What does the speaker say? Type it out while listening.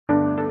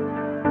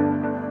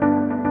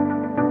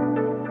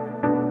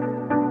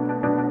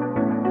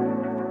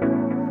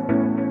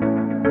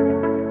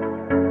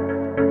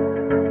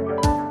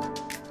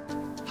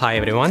Hi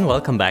everyone,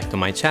 welcome back to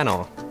my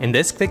channel. In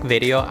this quick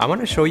video, I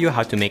want to show you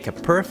how to make a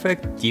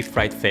perfect deep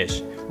fried fish,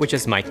 which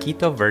is my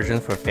keto version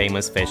for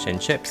famous fish and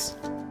chips.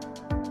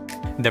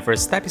 The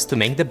first step is to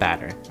make the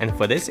batter, and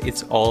for this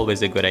it's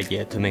always a good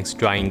idea to mix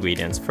dry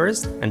ingredients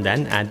first and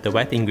then add the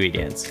wet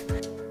ingredients.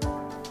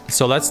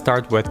 So let's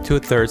start with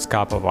 2/3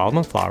 cup of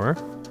almond flour,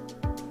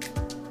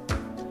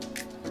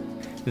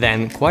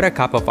 then 1/4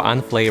 cup of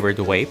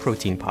unflavored whey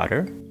protein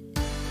powder,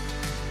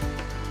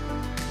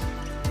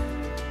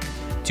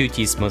 2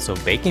 teaspoons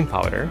of baking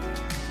powder,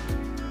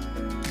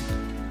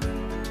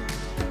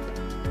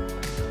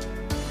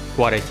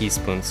 1/4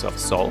 teaspoons of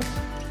salt,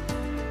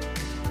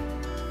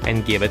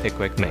 and give it a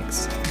quick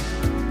mix.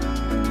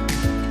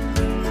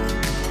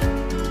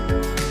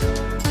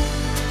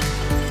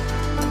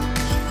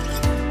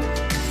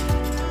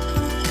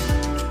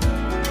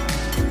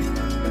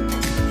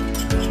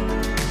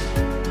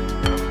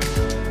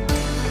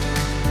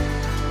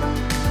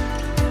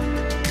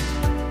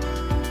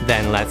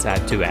 Then let's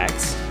add 2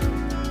 eggs.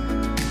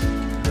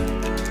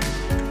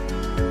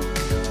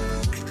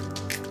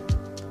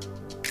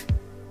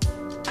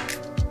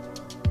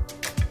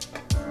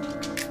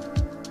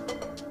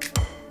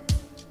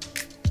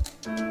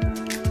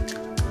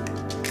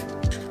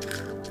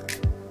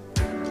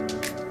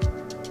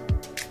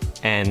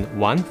 And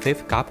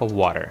 1/5 cup of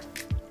water.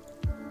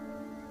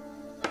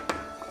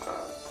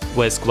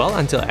 Whisk well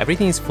until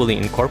everything is fully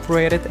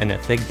incorporated and a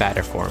thick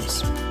batter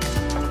forms.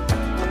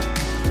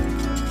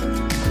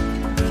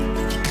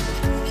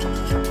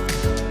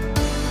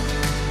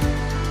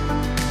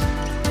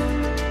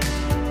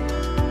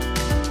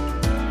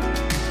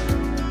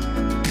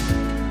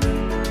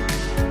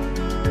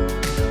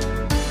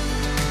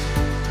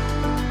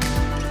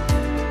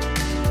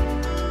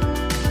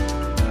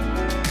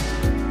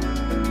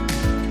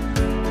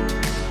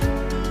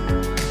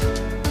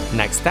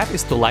 Next step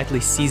is to lightly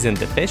season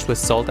the fish with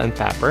salt and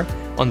pepper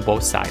on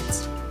both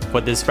sides. For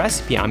this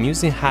recipe I'm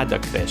using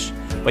haddock fish,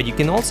 but you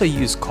can also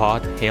use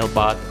cod,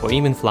 halibut, or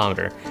even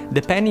flounder,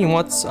 depending on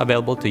what's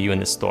available to you in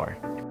the store.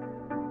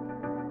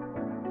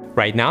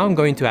 Right now I'm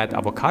going to add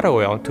avocado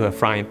oil to a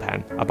frying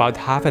pan about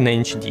 1/2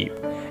 inch deep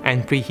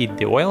and preheat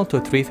the oil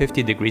to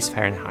 350 degrees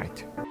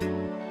Fahrenheit.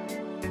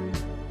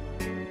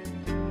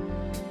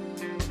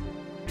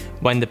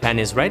 When the pan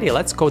is ready,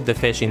 let's coat the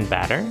fish in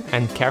batter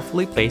and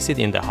carefully place it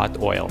in the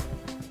hot oil.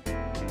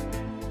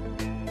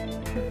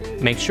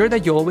 Make sure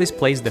that you always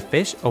place the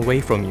fish away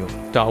from you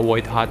to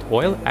avoid hot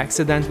oil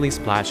accidentally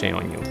splashing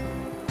on you.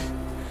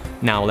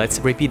 Now let's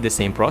repeat the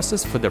same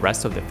process for the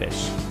rest of the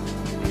fish.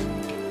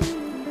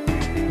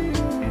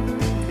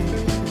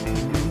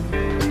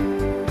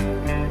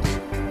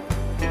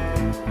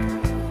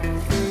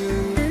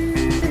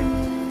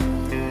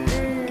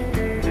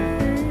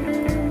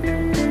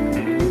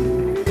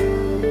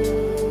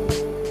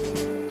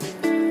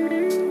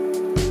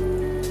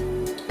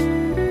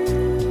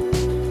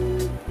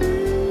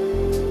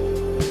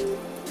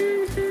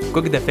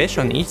 Cook the fish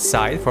on each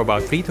side for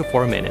about 3 to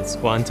 4 minutes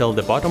or until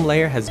the bottom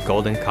layer has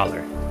golden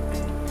color.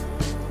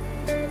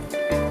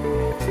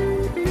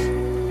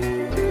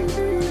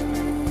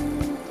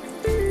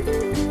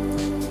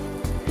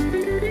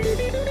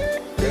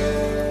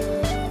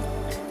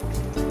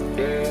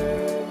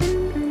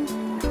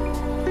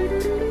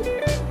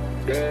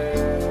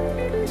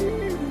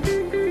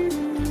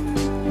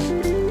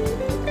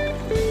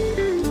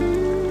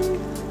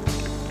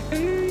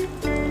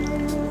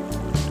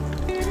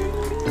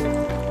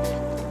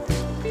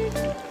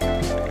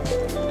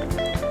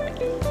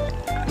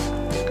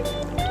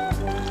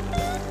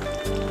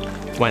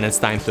 When it's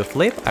time to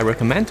flip, I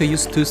recommend to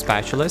use 2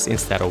 spatulas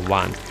instead of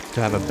 1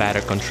 to have a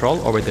better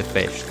control over the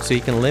fish, so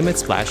you can limit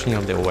splashing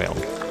of the oil.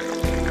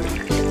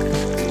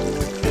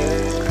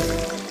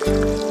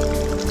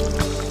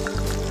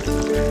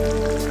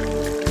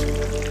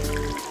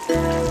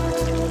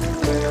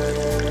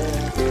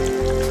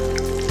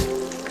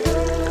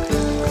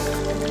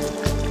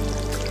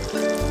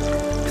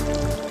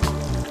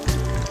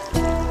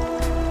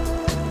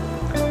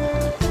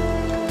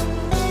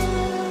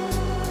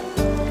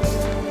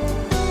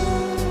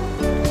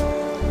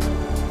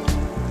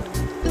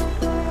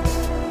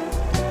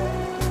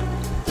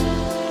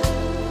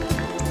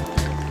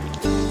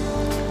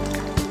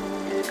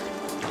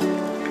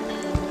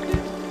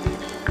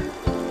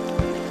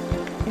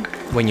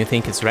 When you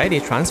think it's ready,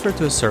 transfer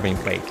to a serving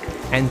plate.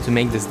 And to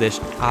make this dish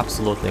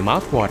absolutely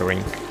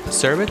mouth-watering,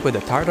 serve it with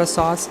a tartar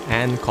sauce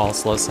and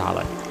coleslaw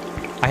salad.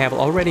 I have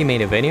already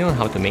made a video on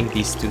how to make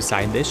these 2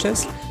 side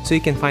dishes, so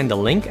you can find the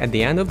link at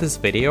the end of this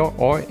video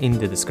or in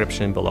the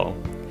description below.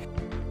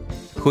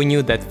 Who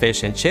knew that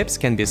fish and chips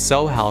can be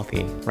so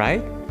healthy,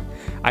 right?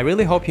 I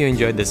really hope you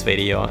enjoyed this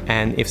video,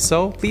 and if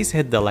so, please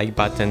hit the like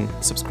button,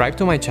 subscribe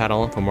to my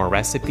channel for more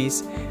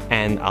recipes,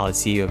 and I'll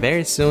see you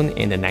very soon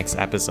in the next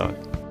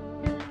episode.